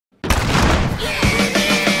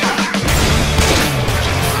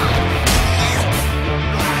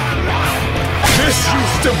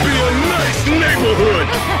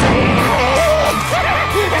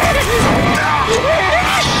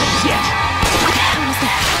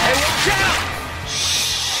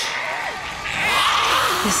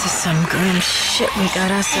Some grim shit we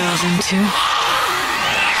got ourselves into.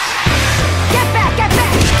 Get back! Get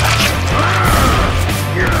back!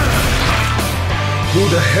 Who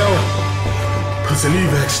the hell puts an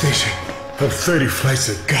evac station up 30 flights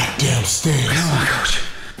of goddamn stairs? Come on, Coach.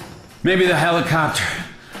 Maybe the helicopter.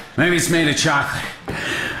 Maybe it's made of chocolate.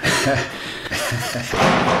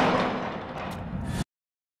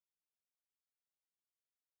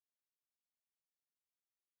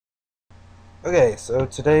 Okay, so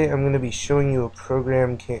today I'm going to be showing you a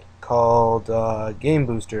program called Game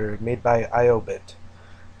Booster, made by IObit.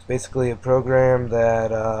 It's basically a program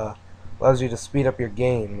that allows you to speed up your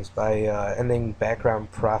games by ending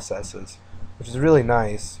background processes, which is really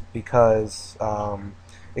nice because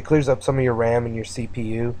it clears up some of your RAM and your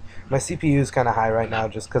CPU. My CPU is kind of high right now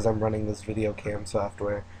just because I'm running this video cam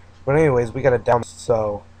software. But anyways, we got to download.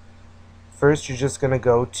 So first you're just going to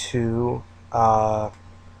go to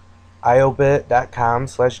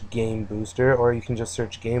iobit.com/gamebooster, or you can just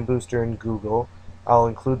search Game Booster in Google. I'll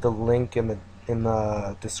include the link in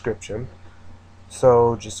the description.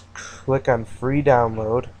 So just click on free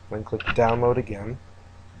download, then click download again,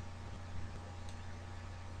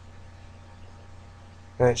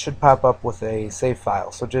 and it should pop up with a save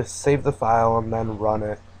file. So just save the file and then run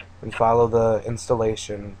it and follow the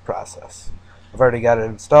installation process. I've already got it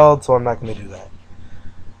installed, so I'm not going to do that.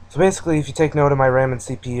 So basically, if you take note of my RAM and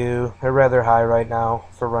CPU, they're rather high right now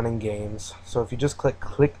for running games. So if you just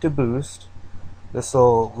click to boost, this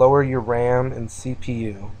will lower your RAM and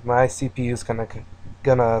CPU. My CPU is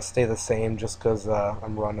gonna stay the same just because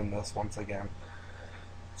I'm running this once again.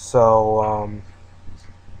 So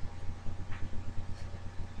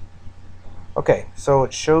okay, so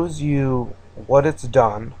it shows you what it's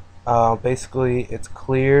done. Basically, it's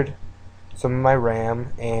cleared some of my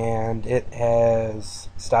RAM and it has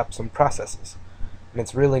stopped some processes, and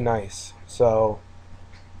it's really nice. So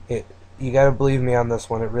you gotta believe me on this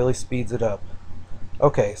one, it really speeds it up.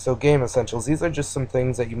 Okay, so game essentials. These are just some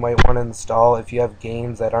things that you might want to install if you have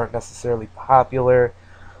games that aren't necessarily popular,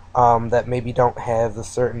 that maybe don't have the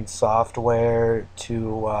certain software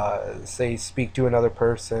to say speak to another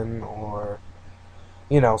person, or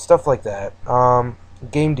stuff like that.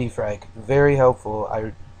 Game defrag, very helpful.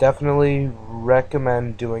 I definitely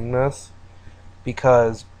recommend doing this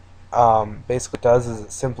because basically what it does is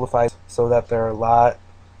it simplifies so that they're a lot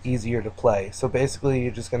easier to play. So basically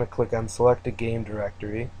you're just going to click on select a game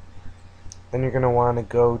directory, then you're going to want to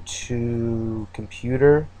go to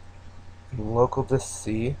computer and local disk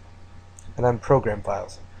C, and then program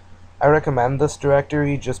files. I recommend this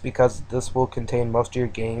directory just because this will contain most of your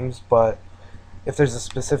games, but if there's a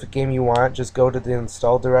specific game you want, just go to the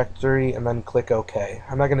install directory and then click OK.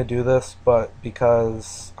 I'm not going to do this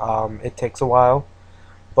because it takes a while,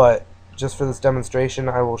 but just for this demonstration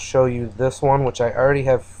I will show you this one, which I already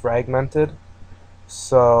have fragmented,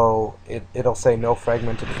 so it'll say no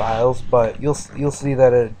fragmented files, but you'll see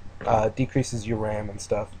that it decreases your RAM and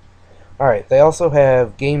stuff. Alright, they also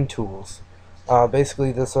have game tools.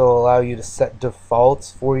 Basically this will allow you to set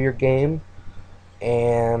defaults for your game,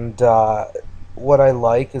 and what I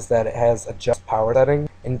like is that it has adjust power setting,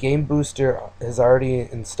 and Game Booster has already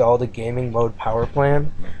installed a gaming mode power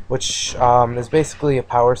plan, which is basically a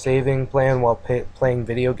power saving plan while playing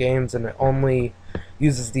video games, and it only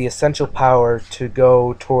uses the essential power to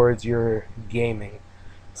go towards your gaming.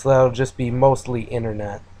 So that'll just be mostly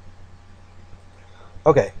internet.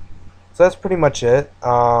 Okay, so that's pretty much it.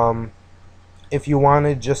 If you want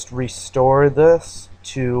to just restore this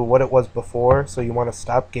to what it was before, so you want to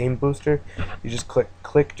stop Game Booster, you just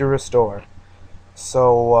click to restore.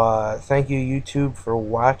 So thank you YouTube for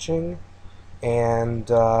watching, and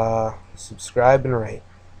subscribe and rate.